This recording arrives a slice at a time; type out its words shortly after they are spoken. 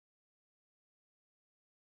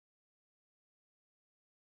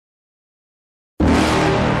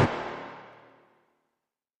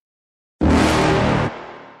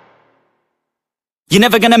You're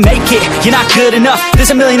never gonna make it, you're not good enough.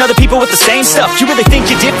 There's a million other people with the same stuff. You really think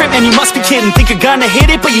you're different? Man, you must be kidding. Think you're gonna hit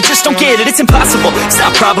it, but you just don't get it. It's impossible, it's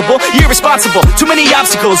not probable, you're irresponsible. Too many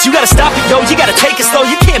obstacles, you gotta stop it, yo. You gotta take it slow,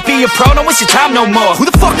 you can't be a pro. Don't waste your time no more. Who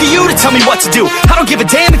the fuck are you to tell me what to do? I don't give a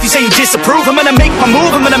damn if you say you disapprove. I'm gonna make my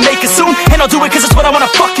move, I'm gonna make it soon. And I'll do it cause it's what I wanna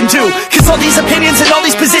fucking do. Cause all these opinions and all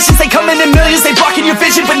these positions, they come in millions, they blocking your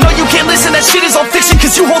vision. But no, you can't listen, that shit is all fiction.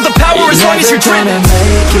 Cause you hold the power as long as you're dreaming.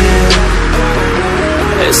 Make it.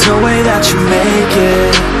 There's no way that you make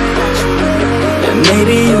it. And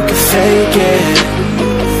maybe you could fake it,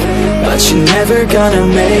 but you're never gonna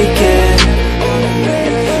make it.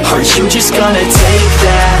 Aren't you just gonna take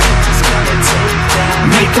that?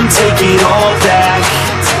 Make them take it all back.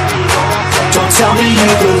 Don't tell me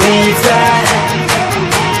you believe that.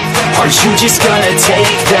 Aren't you just gonna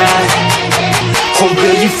take that? Or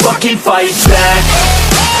will you fucking fight back?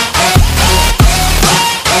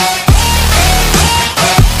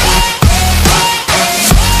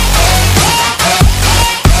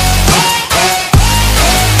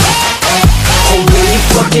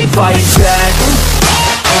 Fight back.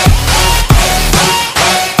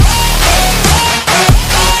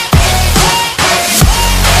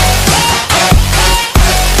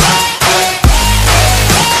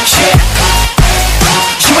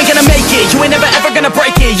 You ain't never ever gonna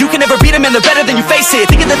break it. You can never beat them and they're better than you face it.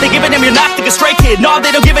 Thinking that they give a damn, you're not thinking straight, kid. No,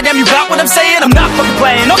 they don't give a damn, you got what I'm saying? I'm not fucking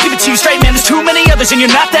playing, I'll give it to you straight, man. There's too many others and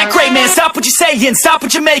you're not that great, man. Stop what you're saying, stop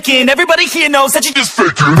what you're making. Everybody here knows that you just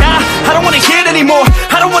faking. Nah, I don't wanna hear it anymore,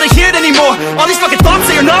 I don't wanna hear it anymore. All these fucking thoughts,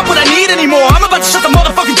 they are not what I need anymore. I'm about to shut the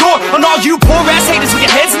motherfucking door on all you poor ass haters with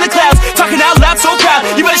your heads in the clouds, talking out loud so proud.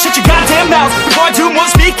 You better shut your goddamn mouth before I do more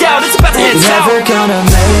speak out. It's about to head south. You're never gonna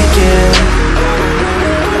make it.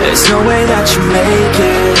 There's no way that you make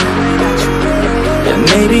it. And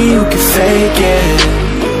maybe you could fake it,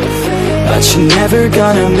 but you're never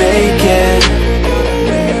gonna make it.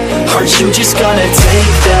 Aren't you just gonna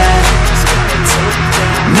take that?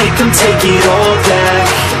 Make them take it all back.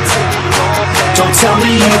 Don't tell me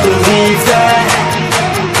you believe that.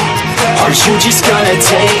 Aren't you just gonna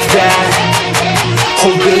take that? Or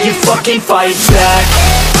will you fucking fight back?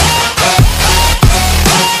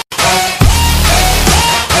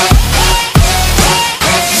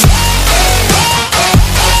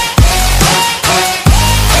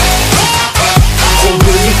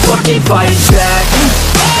 Fight back.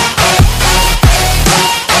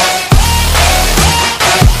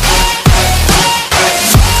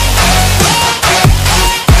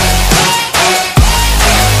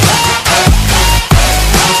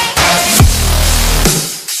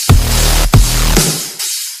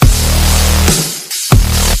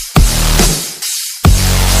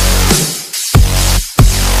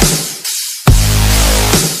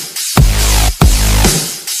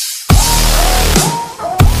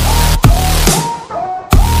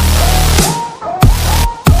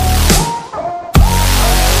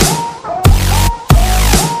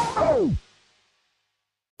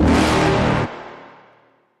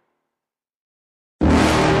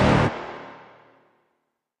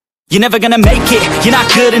 You're never gonna make it, you're not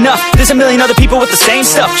good enough. There's a million other people with the same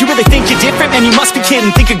stuff. You really think you're different? Man, you must be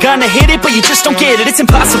kidding. Think you're gonna hit it, but you just don't get it. It's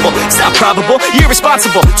impossible, it's not probable, you're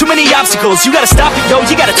irresponsible. Too many obstacles, you gotta stop it, yo.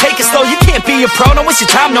 You gotta take it slow, you can't be a pro. Don't waste your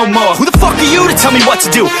time no more. Who the fuck are you to tell me what to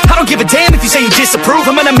do? I don't give a damn if you say you disapprove.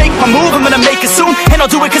 I'm gonna make my move, I'm gonna make it soon. And I'll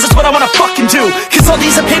do it cause it's what I wanna fucking do. Cause all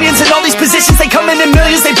these opinions and all these positions, they come in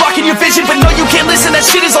millions, they blocking your vision. But no, you can't listen, that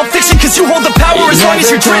shit is all fiction. Cause you hold the power as long as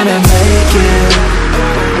you're dreaming. Make it.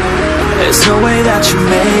 There's no way that you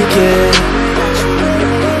make it.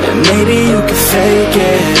 And maybe you could fake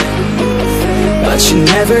it, but you're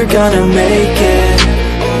never gonna make it.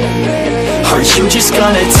 Aren't you just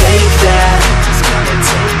gonna take that?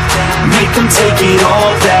 Make them take it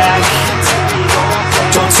all back.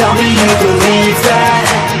 Don't tell me you believe that.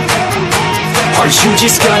 Aren't you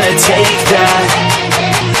just gonna take that?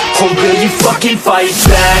 Or will you fucking fight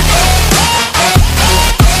back?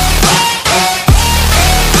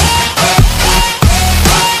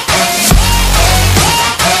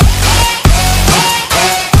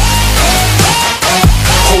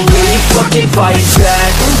 Fight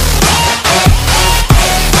back.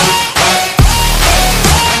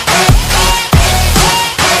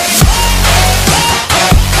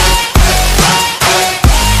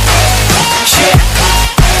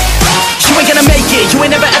 You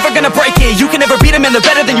ain't never ever gonna break it. You can never beat him them and they're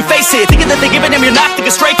better than you, face it. Thinking that they give a damn, you're not, think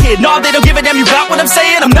a stray kid. No, they don't give a damn, you got what I'm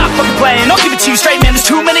saying? I'm not fucking playing, I'll give it to you straight, man. There's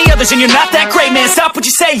too many others and you're not that great, man. Stop what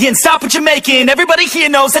you're saying, stop what you're making. Everybody here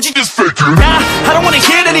knows that you just faking. Nah, I don't wanna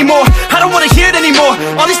hear it anymore, I don't wanna hear it anymore.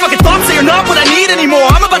 All these fucking thoughts, they are not what I need anymore.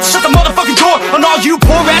 I'm about to shut the motherfucking door on all you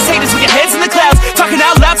poor ass haters with your heads in the clouds, talking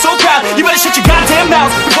out loud so proud. You better shut your goddamn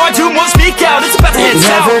mouth before I do more, speak out. It's about to head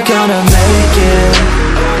south. You're never gonna make it.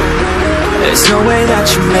 There's no way that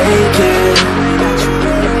you make it.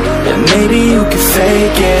 And maybe you can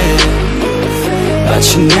fake it, but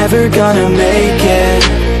you're never gonna make it.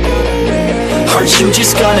 Aren't you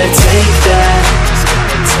just gonna take that?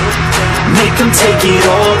 Make them take it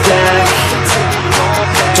all back.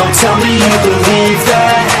 Don't tell me you believe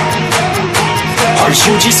that. Aren't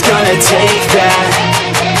you just gonna take that?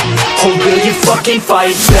 Or will you fucking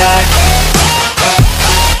fight back?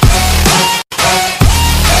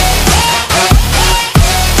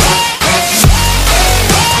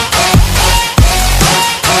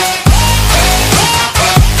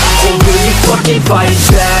 Or will you fucking fight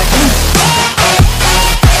back?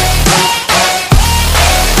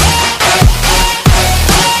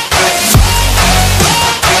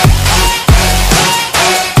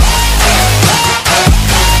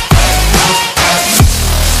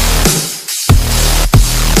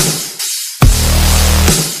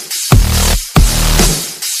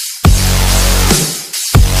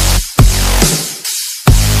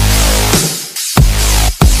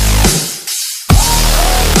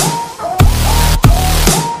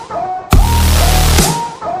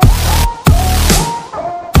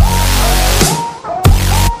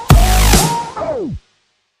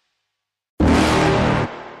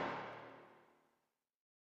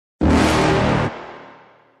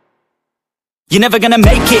 You're never gonna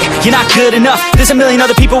make it, you're not good enough. There's a million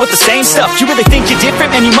other people with the same stuff. You really think you're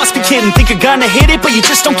different? Man, you must be kidding. Think you're gonna hit it, but you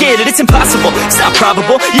just don't get it. It's impossible, it's not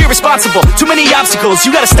probable, you're irresponsible. Too many obstacles,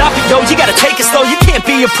 you gotta stop it, yo. You gotta take it slow, you can't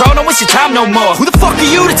be a pro. Don't waste your time no more. Who the fuck are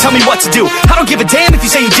you to tell me what to do? I don't give a damn if you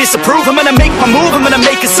say you disapprove. I'm gonna make my move, I'm gonna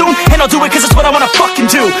make it soon. And I'll do it cause it's what I wanna fucking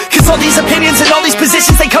do. Cause all these opinions and all these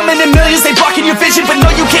positions, they come in millions, they blocking your vision. But no,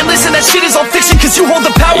 you can't listen, that shit is all fiction. Cause you hold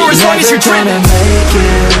the power as long as you're driven. Make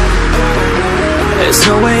it. There's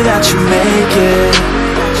no way that you make it.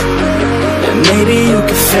 And maybe you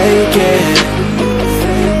can fake it,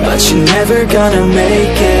 but you're never gonna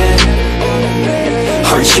make it.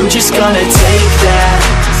 Aren't you just gonna take that?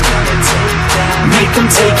 Make them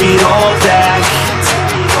take it all back.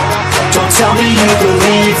 Don't tell me you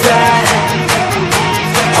believe that.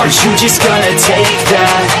 Aren't you just gonna take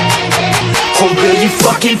that? Or will you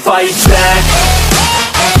fucking fight back?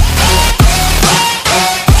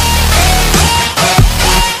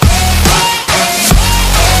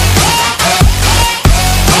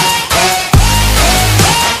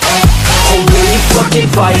 Fucking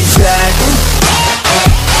fight back.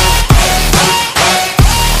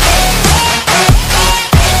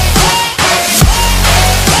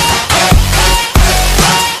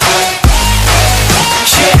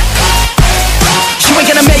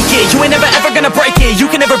 You ain't never ever gonna break it. You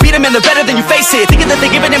can never beat them and they're better than you, face it. Thinking that they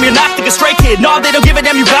give a damn, you're not, think a stray kid. No, they don't give a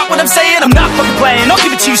damn, you got what I'm saying? I'm not fucking playing, I'll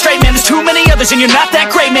give it to you straight, man. There's too many others and you're not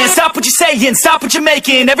that great, man. Stop what you're saying, stop what you're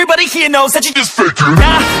making. Everybody here knows that you just faking.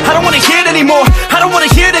 Nah, I don't wanna hear it anymore, I don't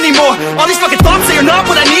wanna hear it anymore. All these fucking thoughts, they are not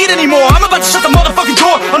what I need anymore. I'm about to shut the motherfucking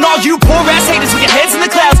door on all you poor ass haters with your heads in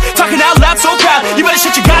the clouds, talking out loud so proud. You better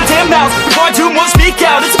shut your goddamn mouth before I do more, speak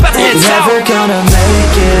out. It's about to head south. You're never gonna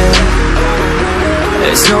make it.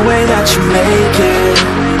 There's no way that you make it.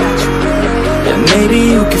 And maybe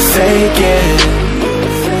you can fake it,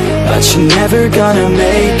 but you're never gonna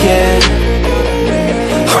make it.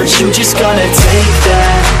 Aren't you just gonna take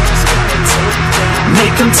that?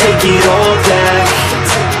 Make them take it all back.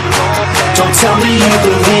 Don't tell me you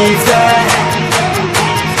believe that.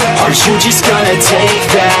 Aren't you just gonna take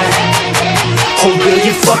that? Or will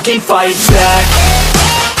you fucking fight back?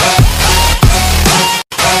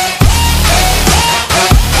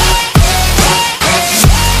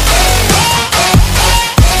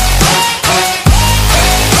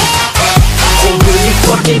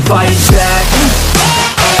 Fucking fight back.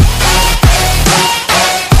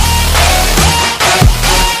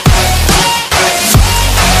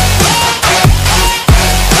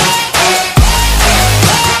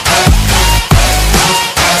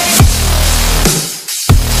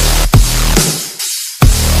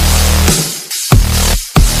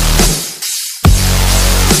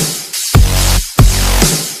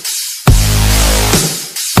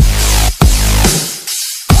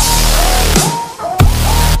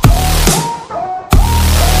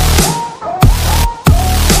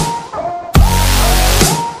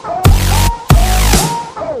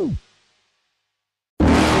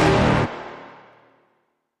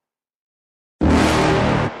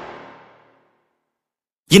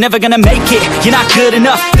 You're never gonna make it, you're not good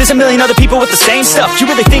enough. There's a million other people with the same stuff. You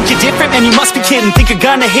really think you're different? Man, you must be kidding. Think you're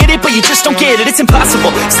gonna hit it, but you just don't get it. It's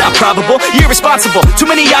impossible, it's not probable, you're irresponsible. Too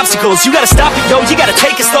many obstacles, you gotta stop it, yo. You gotta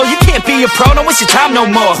take it slow, you can't be a pro. Don't waste your time no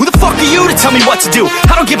more. Who the fuck are you to tell me what to do?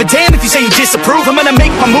 I don't give a damn if you say you disapprove. I'm gonna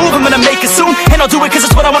make my move, I'm gonna make it soon. And I'll do it cause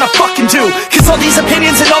it's what I wanna fucking do. Cause all these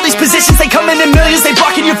opinions and all these positions, they come in millions, they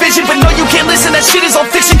blocking your vision. But no, you can't listen, that shit is all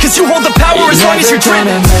fiction. Cause you hold the power as long as you're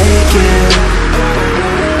dreaming. Make it.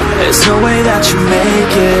 There's no way that you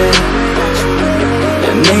make it.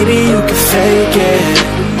 And maybe you could fake it,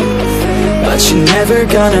 but you're never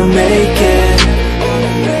gonna make it.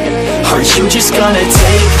 Aren't you just gonna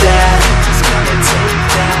take that?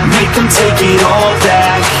 Make them take it all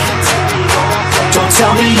back. Don't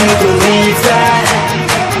tell me you believe that.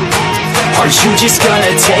 Aren't you just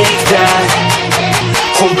gonna take that?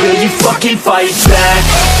 Or will you fucking fight back?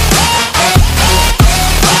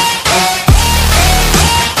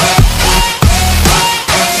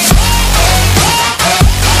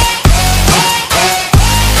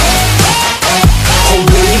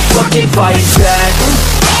 Fucking fight back.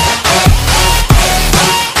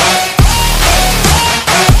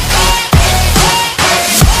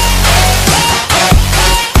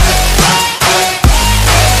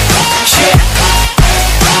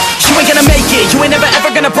 You ain't never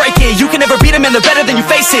ever gonna break it. You can never beat them and they're better than you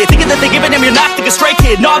face it. Thinking that they give a damn, you're not, think a straight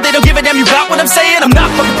kid. No, they don't give a damn, you got what I'm saying? I'm not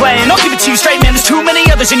fucking playing, I'll give it to you straight, man. There's too many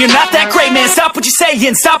others and you're not that great, man. Stop what you're saying,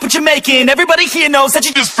 stop what you're making. Everybody here knows that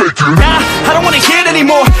you just faking. Nah, I don't wanna hear it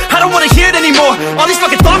anymore, I don't wanna hear it anymore. All these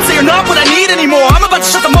fucking thoughts, they are not what I need anymore. I'm about to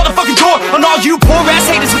shut the motherfucking door on all you poor ass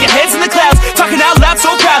haters with your heads in the clouds, talking out loud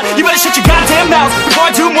so proud. You better shut your goddamn mouth before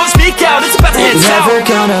I do more speak out. It's about to head south. You're never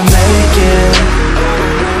gonna make it.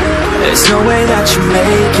 There's no way that you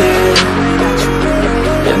make it.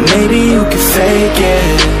 And maybe you could fake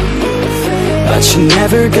it, but you're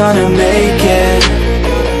never gonna make it.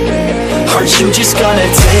 Aren't you just gonna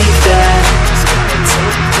take that?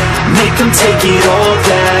 Make them take it all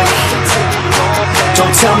back.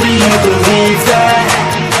 Don't tell me you believe that.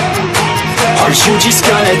 Aren't you just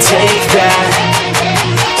gonna take that?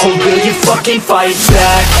 Or will you fucking fight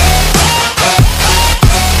back?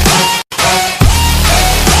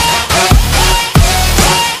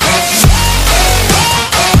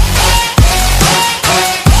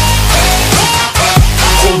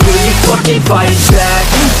 Fucking fight back.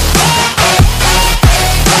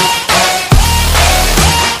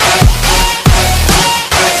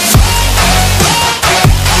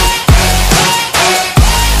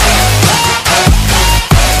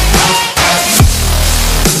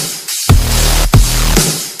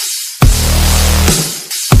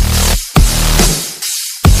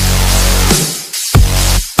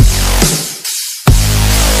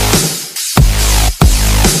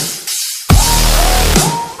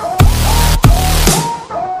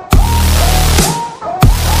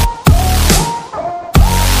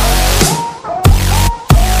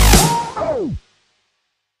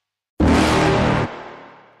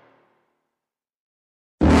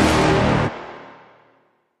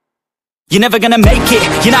 You're never gonna make it,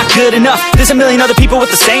 you're not good enough. There's a million other people with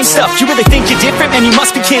the same stuff. You really think you're different? Man, you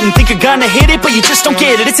must be kidding. Think you're gonna hit it, but you just don't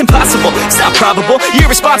get it. It's impossible, it's not probable, you're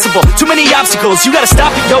irresponsible. Too many obstacles, you gotta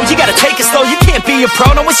stop it, yo. You gotta take it slow, you can't be a pro.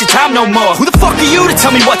 Don't waste your time no more. Who the fuck are you to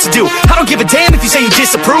tell me what to do? I don't give a damn if you say you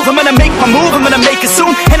disapprove. I'm gonna make my move, I'm gonna make it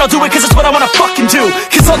soon. And I'll do it cause it's what I wanna fucking do.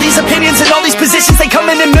 Cause all these opinions and all these positions, they come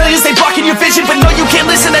in millions, they blocking your vision. But no, you can't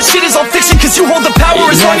listen, that shit is all fiction. Cause you hold the power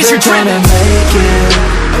as long as you're dreaming. Make it.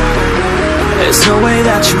 There's no way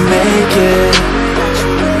that you make it.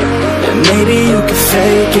 And maybe you could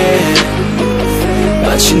fake it,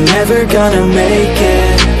 but you're never gonna make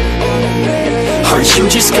it. Aren't you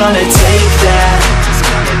just gonna take that?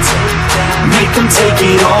 Make them take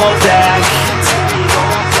it all back.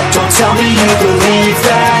 Don't tell me you believe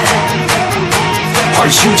that.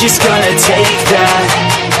 Aren't you just gonna take that?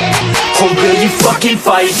 Or will you fucking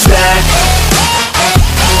fight back?